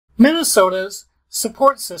Minnesota's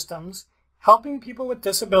support systems, helping people with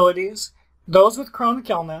disabilities, those with chronic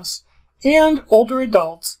illness, and older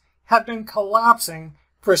adults, have been collapsing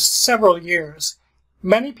for several years.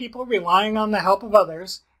 Many people relying on the help of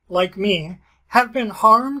others, like me, have been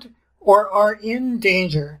harmed or are in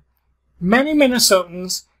danger. Many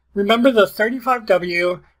Minnesotans remember the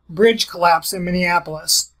 35W bridge collapse in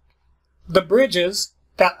Minneapolis. The bridges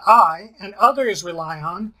that I and others rely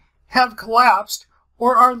on have collapsed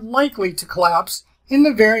or are likely to collapse in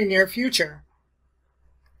the very near future.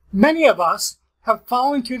 Many of us have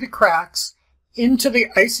fallen through the cracks into the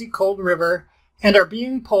icy cold river and are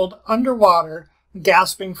being pulled underwater,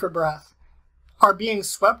 gasping for breath, are being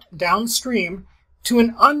swept downstream to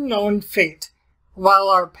an unknown fate, while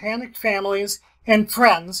our panicked families and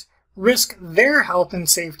friends risk their health and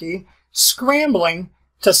safety, scrambling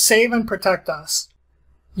to save and protect us.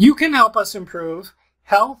 You can help us improve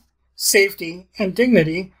health, safety, and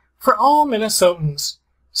dignity for all Minnesotans.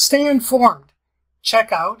 Stay informed.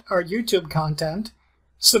 Check out our YouTube content,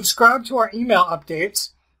 subscribe to our email updates,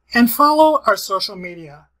 and follow our social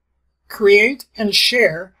media. Create and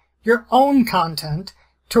share your own content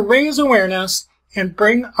to raise awareness and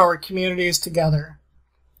bring our communities together.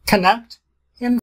 Connect,